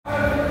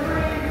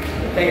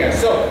Okay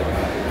guys, so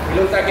we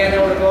looked at getting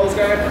over the close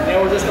guard. Now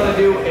we're just going to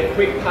do a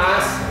quick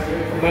pass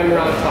from when we're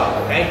on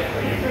top, okay?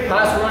 The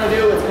pass we're going to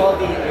do, it's called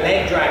the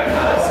leg drag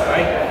pass,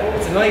 alright?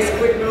 It's a nice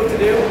quick move to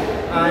do,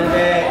 and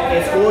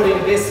it's good in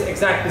this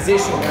exact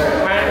position where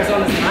the partner's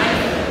on his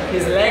back,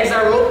 his legs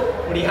are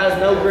up, but he has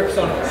no grips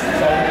on us.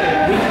 So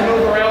we can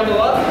move around a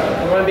lot,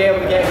 we're going to be able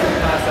to get a good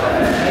pass off,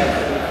 okay?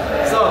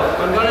 So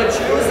I'm going to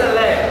choose a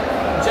leg.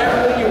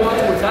 Whichever one you want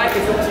to attack,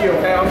 it's up to you,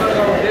 okay? I'm going to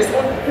go with this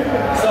one.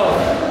 So,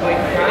 my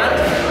hand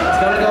is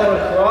going to go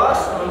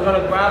across, and I'm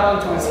going to grab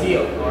onto his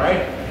heel,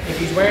 alright? If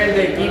he's wearing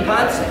the gi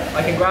pants,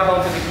 I can grab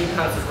onto the gi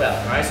pants as well,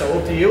 alright? So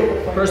up to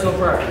you, personal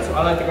preference.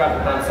 I like to grab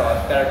the pants so I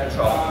have better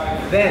control.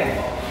 Then,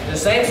 the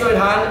same side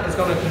hand is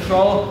going to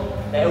control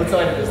the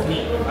outside of his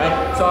knee,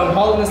 right? So I'm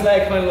holding his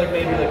leg kind of like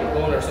maybe like a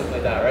gun or something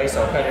like that, right?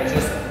 So kind of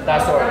just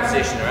that sort of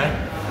position,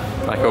 right?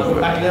 Back over.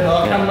 Back a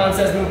little, cameraman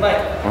says move back.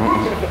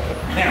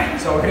 Now,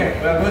 so we're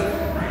here, we all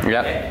good?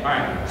 Yeah. Okay.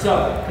 Alright,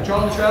 so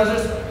controlling the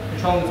trousers,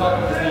 controlling the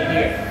top of his knee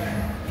here.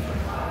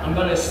 I'm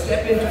going to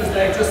step into his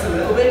leg just a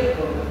little bit.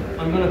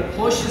 I'm going to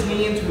push his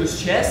knee into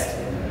his chest.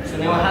 So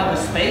now I have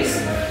a space,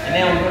 and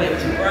now I'm going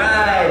to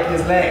drag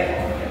his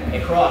leg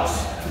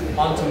across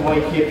onto my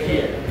hip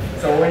here.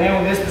 So we're now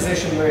in this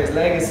position where his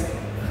leg is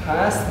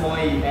past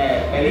my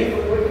belly.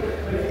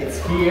 It's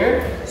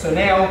here. So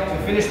now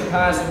to finish the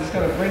pass, I'm just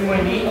going to bring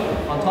my knee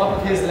on top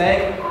of his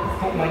leg,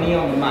 put my knee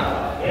on the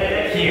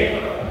mat here.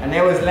 And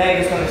now his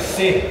leg is going to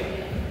sit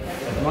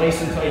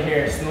nice and tight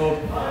here, snug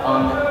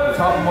on the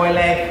top of my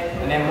leg,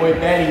 and then my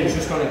belly is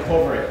just going to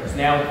cover it. So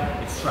now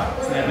it's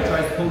strapped. So now if he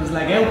tries to pull his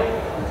leg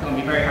out, it's going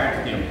to be very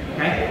hard to do.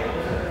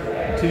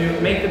 Okay?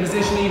 To make the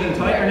position even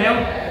tighter now,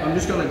 I'm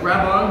just going to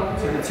grab on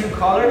to the two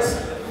collars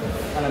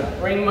and I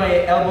bring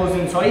my elbows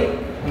in tight,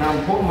 and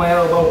I'm putting my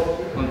elbow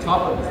on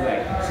top of his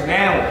leg. So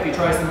now if he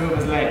tries to move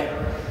his leg,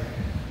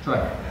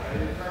 try.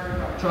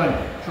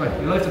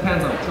 You lift the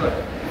pants on, try.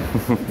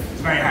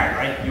 It's very hard,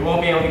 right? You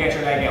won't be able to get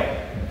your leg out.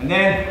 And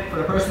then for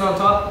the person on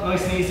top,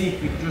 nice and easy,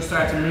 we can just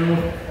start to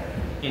move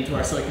into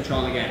our side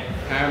control again.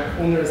 Arm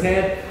under his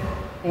head,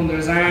 under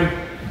his arm,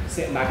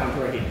 sitting back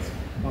onto our heels.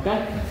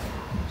 Okay?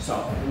 So,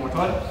 one more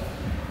time.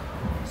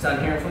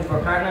 Stand here in front of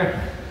our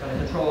partner,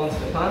 and control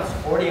onto the pants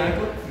or the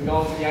ankle. You can go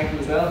onto the ankle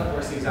as well,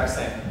 works the exact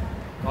same.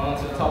 Go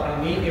onto the top of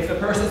the knee. If the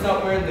person's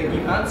not wearing the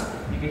gi pants,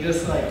 you can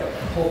just like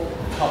hook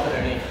the top of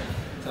their knee.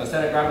 So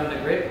instead of grabbing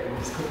the grip, you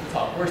just hook the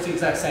top. Works the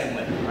exact same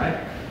way,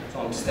 right? So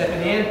I'm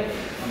stepping in,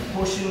 I'm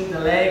pushing the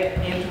leg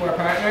into our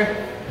partner,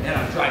 and then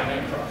I'm dragging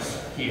it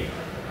across here.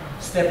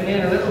 Stepping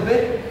in a little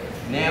bit.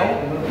 Now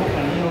I'm going to put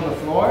my knee on the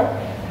floor,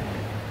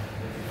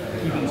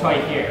 keeping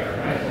tight here.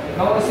 Right?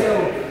 Notice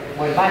how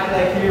my back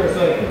leg here is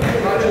like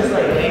not just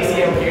like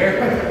lazy out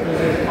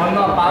here. I'm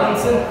not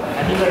balancing,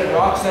 and he like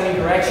rocks any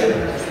direction.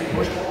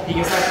 He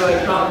can start to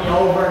like knock me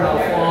over, and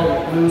I'll fall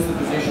and lose the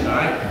position.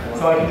 Alright.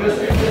 So I can just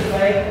put this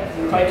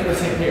leg tight to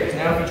his hip here. So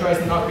now if he tries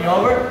to knock me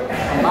over,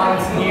 I'm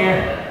balancing here,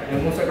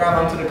 and once I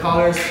grab onto the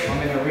collars,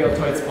 I'm in a real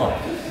tight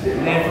spot.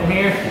 And then from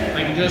here,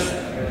 I can just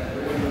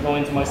go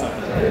into my side.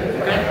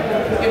 Okay?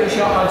 Let's give it a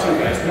shot on two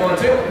guys. 1,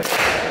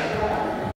 2.